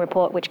benchmarking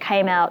report, which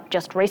came out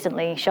just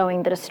recently,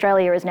 showing that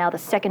Australia is now the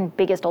second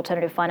biggest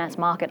alternative finance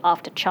market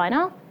after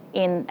China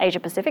in Asia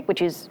Pacific,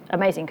 which is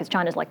amazing because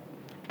China's like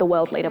the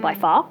world leader by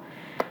far.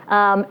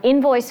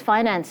 Invoice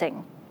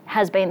financing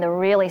has been the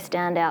really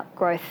standout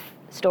growth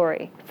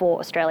story for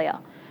Australia.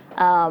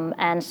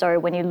 And so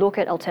when you look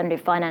at alternative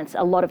finance,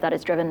 a lot of that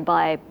is driven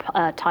by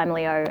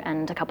Timelio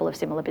and a couple of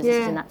similar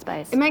businesses in that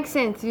space. It makes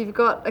sense. You've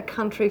got a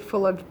country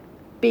full of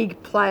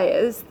big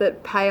players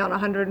that pay on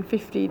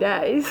 150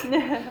 days.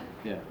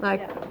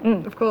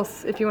 Of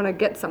course, if you want to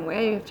get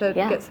somewhere, you have to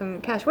get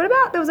some cash. What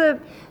about, there was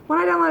one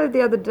I downloaded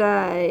the other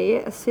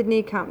day, a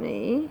Sydney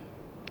company.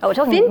 Oh, we're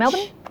talking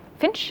Melbourne?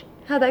 Finch?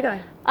 How'd they go?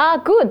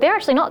 Good. They're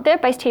actually not, they're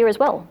based here as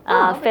well.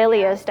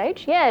 Fairly early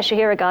stage. Yeah,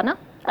 Shahira Gardner.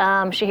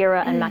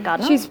 Shahira and Matt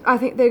Gardner. I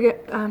think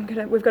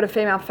we've got a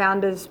female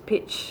founders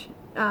pitch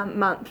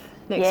month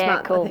next Yeah,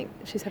 month. cool. I think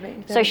she's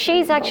having. So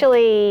she's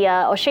actually,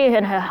 or she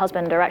and her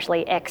husband are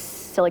actually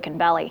ex-Silicon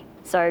Valley.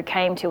 So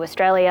came to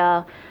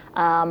Australia,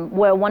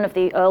 were one of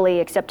the early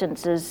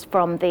acceptances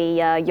from the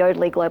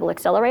Yodlee Global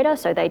Accelerator.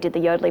 So they did the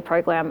Yodlee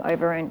program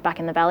back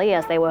in the Valley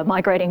as they were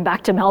migrating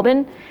back to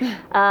Melbourne.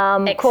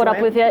 Caught up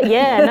with her.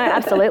 Yeah, no,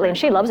 absolutely. And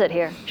she loves it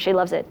here. She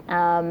loves it.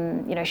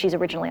 She's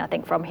originally, I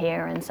think, from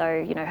here. And so,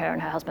 her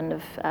and her husband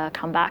have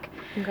come back.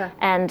 Okay.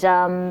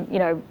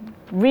 And,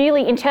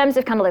 really, in terms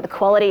of kind of like the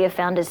quality of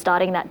founders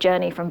starting that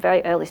journey from very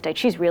early stage,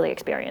 she's really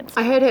experienced.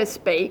 I heard her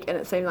speak, and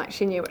it seemed like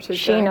she knew what she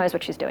was doing. She knows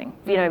what she's doing.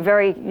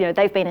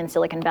 They've been in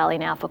Silicon Valley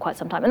now for quite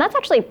some time. And that's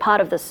actually part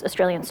of this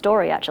Australian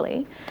story,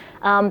 actually.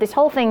 This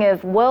whole thing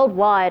of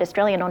worldwide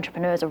Australian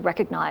entrepreneurs are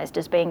recognised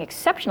as being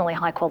exceptionally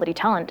high quality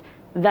talent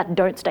that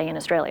don't stay in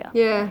Australia.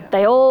 Yeah.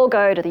 They all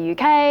go to the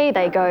UK,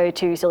 they go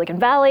to Silicon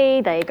Valley,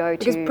 they go to...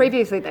 Because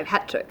previously they've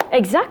had to.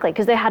 Exactly,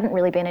 because there hadn't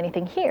really been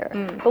anything here.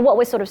 But what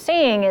we're sort of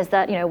seeing is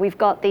that, we've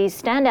got these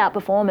standout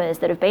performers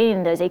that have been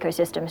in those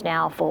ecosystems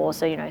now for,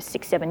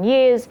 6-7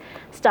 years,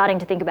 starting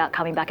to think about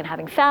coming back and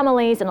having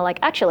families, and are like,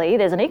 actually,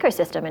 there's an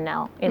ecosystem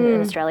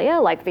in Australia,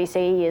 like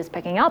VC is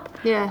picking up.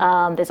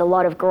 Yeah. There's a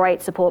lot of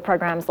great support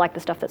programs like the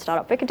stuff that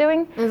Startup Vic are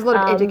doing. There's a lot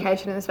of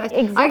education in the space.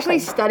 Exactly. I actually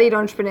studied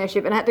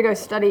entrepreneurship and had to go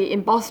study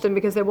in Boston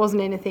because there wasn't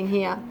anything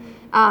here.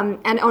 And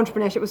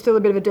entrepreneurship was still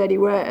a bit of a dirty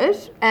word.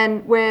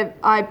 And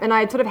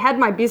I sort of had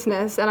my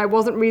business and I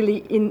wasn't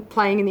really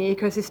playing in the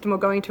ecosystem or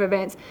going to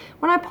events.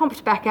 When I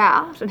popped back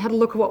out and had a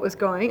look at what was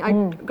going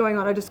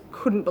on, I just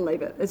couldn't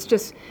believe it. It's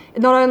just,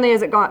 not only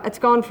has it's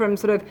gone from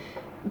sort of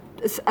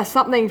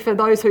something for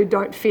those who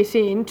don't fit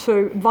in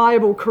to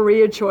viable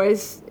career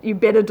choice. You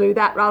better do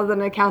that rather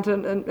than an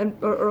accountant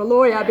or a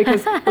lawyer,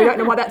 because we don't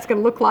know what that's going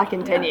to look like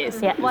in 10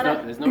 years. Yeah.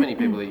 There's not many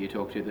people that you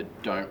talk to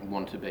that don't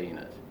want to be in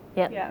it,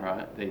 Yep. Yeah.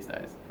 right, these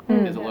days.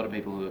 There's a lot of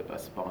people who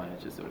aspire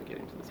to sort of get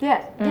into the space.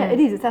 Yeah, it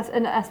is. It's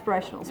an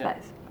aspirational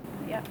space.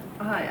 Yeah.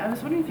 Hi, I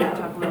was wondering if you could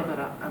talk a little bit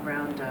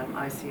around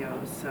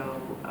ICOs.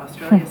 So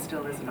Australia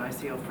still isn't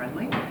ICO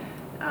friendly,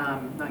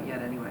 not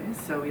yet anyways.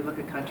 So we look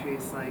at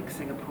countries like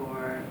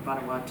Singapore,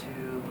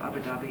 Vanuatu,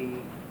 Abu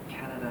Dhabi,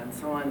 Canada, and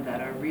so on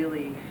that are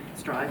really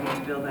striving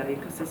to build that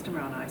ecosystem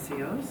around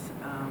ICOs.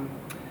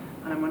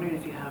 And I'm wondering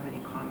if you have any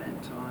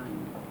comment on...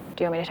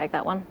 Do you want me to take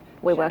that one?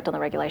 We worked on the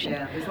regulation.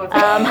 Yeah, there's lots of...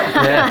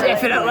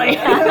 Definitely.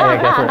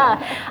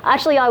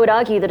 Actually, I would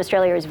argue that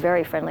Australia is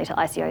very friendly to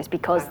ICOs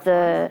because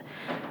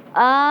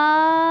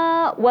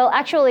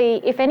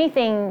actually, if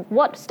anything,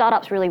 what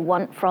startups really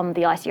want from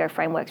the ICO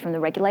frameworks, from the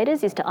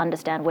regulators, is to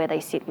understand where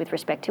they sit with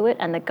respect to it,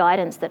 and the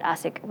guidance that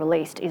ASIC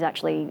released is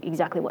actually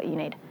exactly what you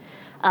need.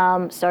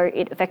 So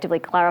it effectively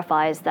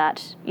clarifies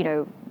that,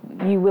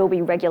 you will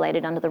be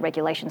regulated under the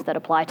regulations that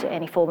apply to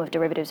any form of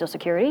derivatives or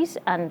securities,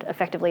 and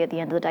effectively at the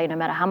end of the day, no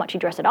matter how much you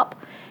dress it up,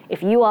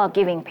 if you are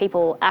giving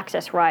people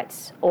access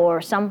rights or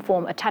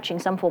attaching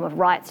some form of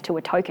rights to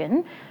a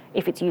token,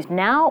 if it's used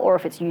now or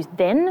if it's used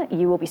then,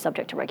 you will be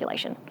subject to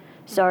regulation.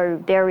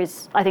 So there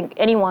is, I think,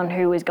 anyone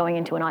who is going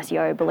into an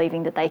ICO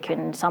believing that they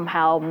can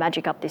somehow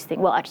magic up this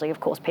thing, well, actually, of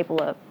course, people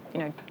are,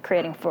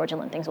 creating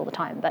fraudulent things all the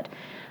time, but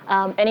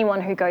anyone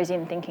who goes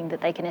in thinking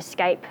that they can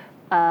escape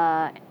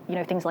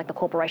things like the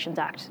Corporations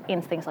Act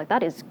and things like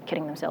that is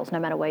kidding themselves, no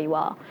matter where you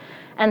are.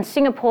 And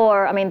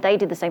Singapore, they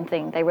did the same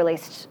thing. They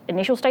released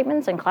initial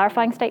statements and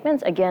clarifying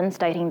statements, again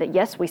stating that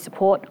yes, we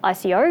support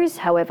ICOs,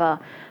 however,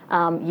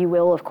 you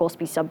will of course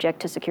be subject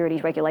to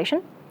securities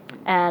regulation.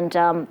 And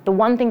the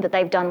one thing that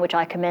they've done, which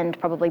I commend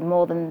probably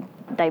more than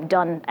they've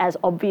done as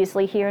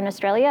obviously here in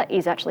Australia,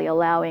 is actually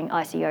allowing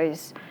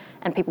ICOs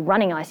and people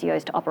running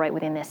ICOs to operate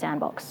within their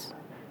sandbox.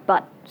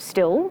 But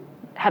still,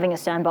 having a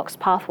sandbox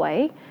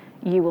pathway,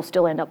 you will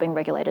still end up being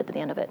regulated at the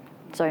end of it.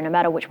 So no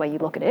matter which way you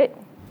look at it,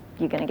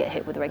 you're going to get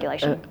hit with the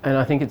regulation. And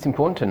I think it's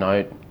important to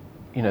note,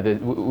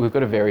 we've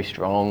got a very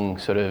strong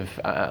sort of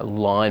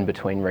line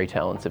between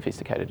retail and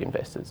sophisticated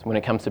investors when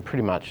it comes to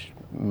pretty much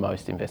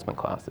most investment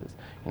classes.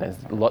 There's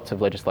lots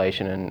of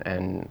legislation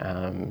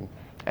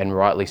and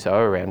rightly so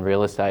around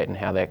real estate and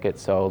how that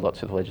gets sold,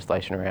 lots of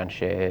legislation around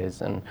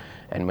shares and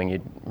when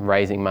you're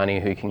raising money,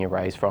 who can you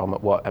raise from,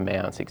 at what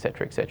amounts, et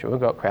cetera, et cetera. We've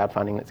got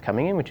crowdfunding that's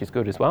coming in, which is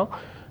good as well.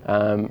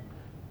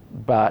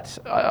 But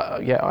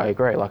I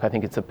agree. I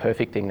think it's a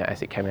perfect thing that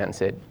ASIC came out and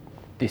said,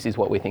 this is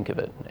what we think of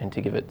it, and to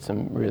give it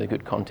some really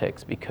good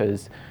context,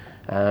 because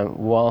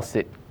whilst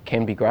it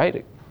can be great,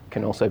 it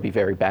can also be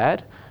very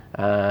bad.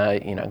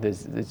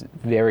 There's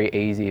very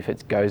easy, if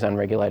it goes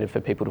unregulated, for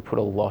people to put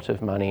a lot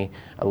of money,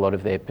 a lot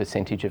of their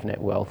percentage of net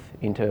wealth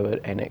into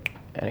it, and it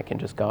can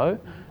just go,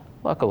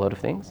 like a lot of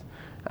things.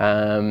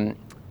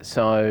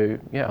 So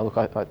yeah, look,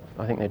 I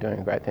think they're doing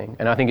a great thing,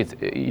 and I think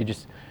you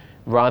just,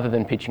 rather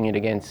than pitching it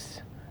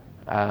against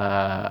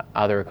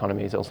other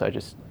economies, also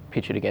just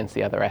pitch it against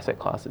the other asset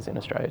classes in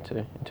Australia too,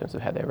 in terms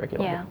of how they're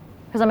regulated. Yeah,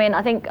 because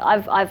I think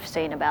I've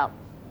seen about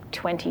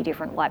 20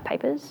 different white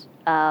papers,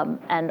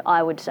 and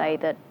I would say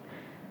that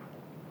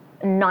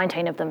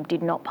 19 of them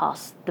did not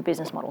pass the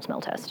business model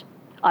smell test.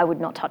 I would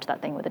not touch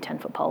that thing with a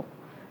 10-foot pole.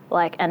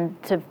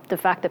 And to the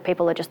fact that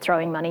people are just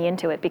throwing money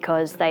into it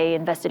because they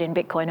invested in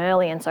Bitcoin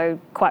early, and so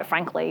quite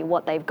frankly,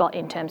 what they've got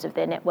in terms of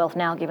their net wealth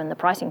now, given the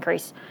price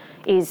increase,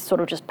 is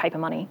sort of just paper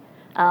money.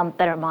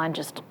 They don't mind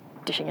just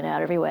dishing it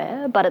out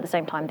everywhere, but at the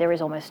same time, there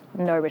is almost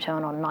no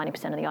return on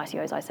 90% of the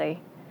ICOs I see.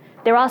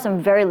 There are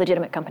some very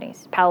legitimate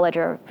companies.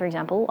 Powerledger, for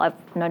example, I've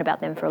known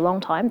about them for a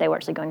long time. They were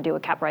actually going to do a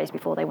cap raise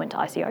before they went to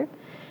ICO.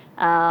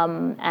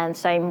 And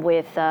same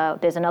with,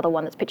 there's another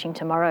one that's pitching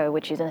tomorrow,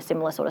 which is in a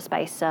similar sort of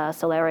space,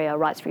 Solaria,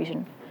 Rights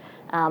Fusion.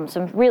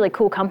 Some really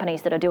cool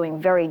companies that are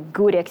doing very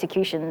good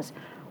executions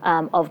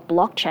of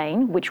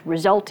blockchain, which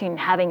result in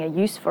having a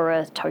use for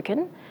a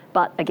token.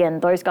 But again,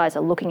 those guys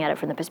are looking at it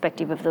from the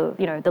perspective of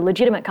the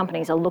legitimate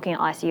companies are looking at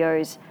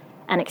ICOs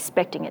and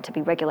expecting it to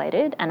be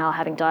regulated and are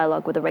having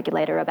dialogue with the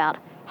regulator about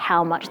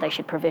how much they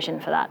should provision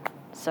for that.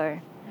 So,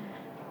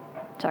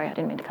 sorry, I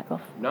didn't mean to cut you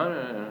off.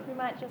 No. We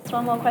might just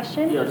one more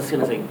question. Yeah, I was just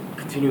going to say,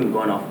 continuing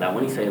going off that,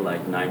 when you say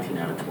like 19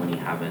 out of 20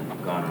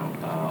 haven't gone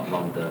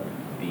along the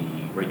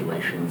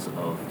regulations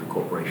of the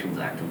Corporations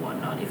Act and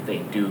whatnot, if they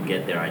do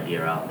get their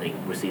idea out, they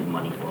receive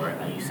money for it,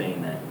 are you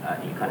saying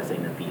that, you're kind of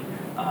saying that the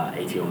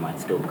ATO might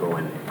still go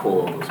and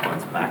pull all those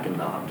funds back and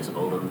they'll just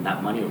owe them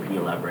that money, or can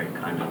you elaborate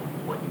kind of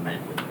what you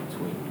meant with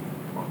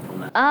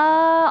from that?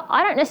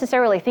 I don't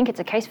necessarily think it's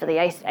a case for the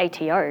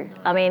ATO.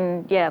 I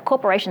mean,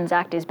 Corporations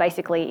Act is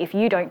basically if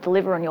you don't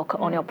deliver on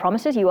your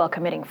promises, you are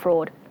committing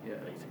fraud. Yeah,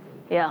 basically.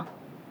 Yeah.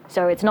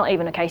 So it's not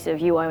even a case of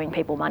you owing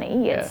people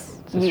money. It's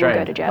you Australian, will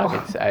go to jail.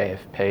 Like it's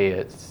AFP,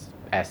 it's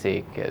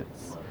ASIC,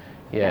 it's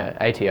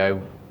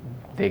ATO.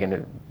 They're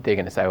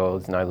going to say, well,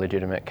 there's no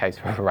legitimate case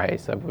for a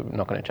raise, so we're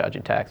not going to charge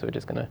you tax. We're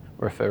just going to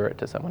refer it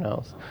to someone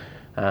else.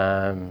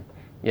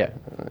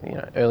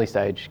 Early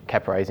stage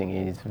cap raising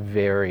is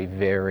very,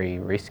 very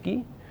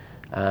risky,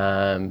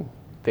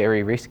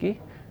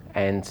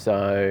 And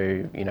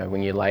so,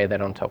 when you layer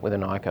that on top with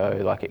an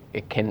ICO, like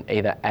it can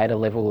either add a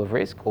level of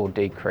risk or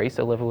decrease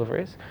a level of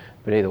risk,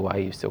 but either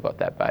way, you've still got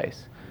that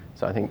base.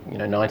 So I think,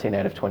 19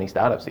 out of 20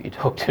 startups that you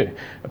talk to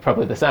are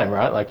probably the same,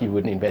 right? Like you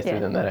wouldn't invest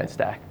with them, they don't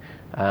stack.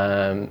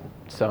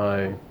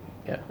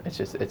 It's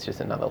just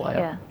another layer.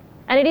 Yeah.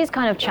 And it is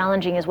kind of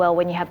challenging as well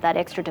when you have that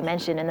extra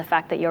dimension and the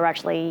fact that you're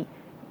actually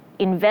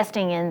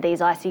investing in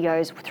these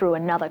ICOs through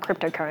another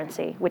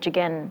cryptocurrency, which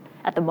again,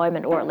 at the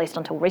moment, or at least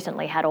until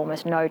recently, had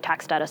almost no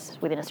tax status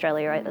within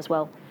Australia as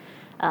well.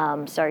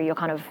 So you're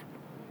kind of,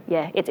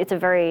 it's a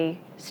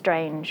very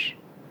strange,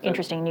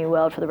 interesting new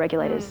world for the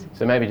regulators.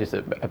 So maybe just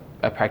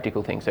a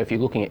practical thing. So if you're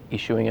looking at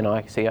issuing an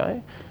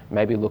ICO,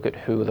 maybe look at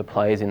who are the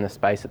players in the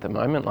space at the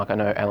moment. Like I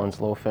know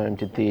Alan's law firm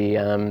did the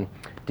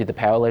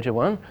Powerledger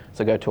one,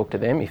 so go talk to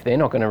them. If they're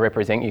not going to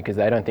represent you because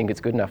they don't think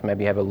it's good enough,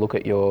 maybe have a look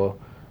at your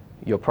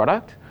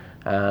product.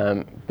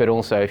 But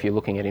also, if you're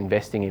looking at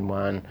investing in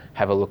one,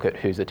 have a look at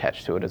who's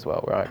attached to it as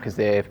well, right? Because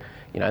they'll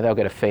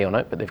get a fee on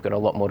it, but they've got a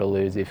lot more to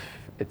lose if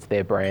it's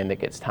their brand that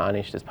gets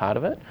tarnished as part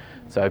of it.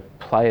 So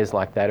players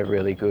like that are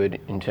really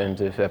good in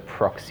terms of a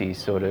proxy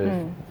sort of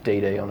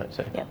DD on it.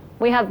 So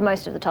we have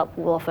most of the top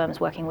law firms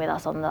working with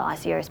us on the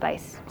ICO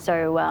space.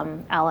 So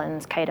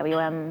Allen's,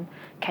 KWM,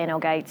 K&L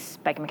Gates,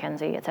 Baker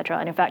McKenzie, etc.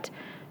 And in fact,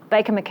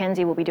 Baker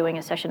McKenzie will be doing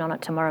a session on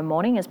it tomorrow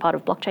morning as part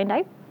of Blockchain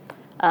Day.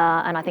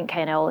 And I think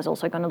K&L is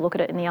also going to look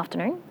at it in the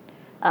afternoon.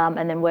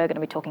 And then we're going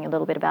to be talking a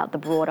little bit about the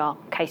broader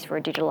case for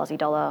a digital Aussie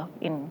dollar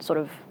in sort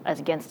of as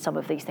against some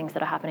of these things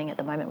that are happening at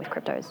the moment with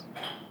cryptos.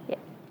 Yeah.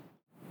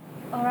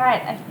 All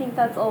right, I think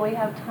that's all we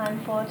have time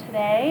for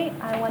today.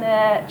 I want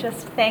to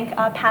just thank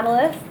our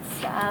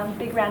panelists.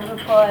 Big round of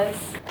applause.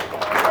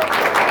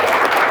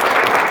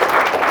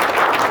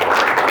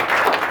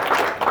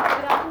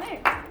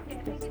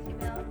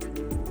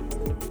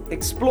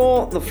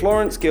 Explore the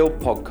Florence Guild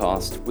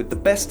podcast with the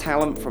best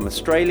talent from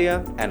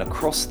Australia and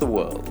across the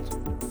world.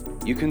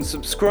 You can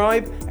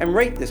subscribe and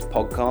rate this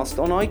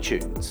podcast on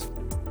iTunes.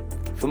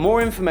 For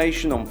more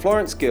information on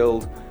Florence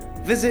Guild,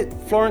 visit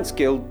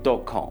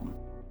florenceguild.com.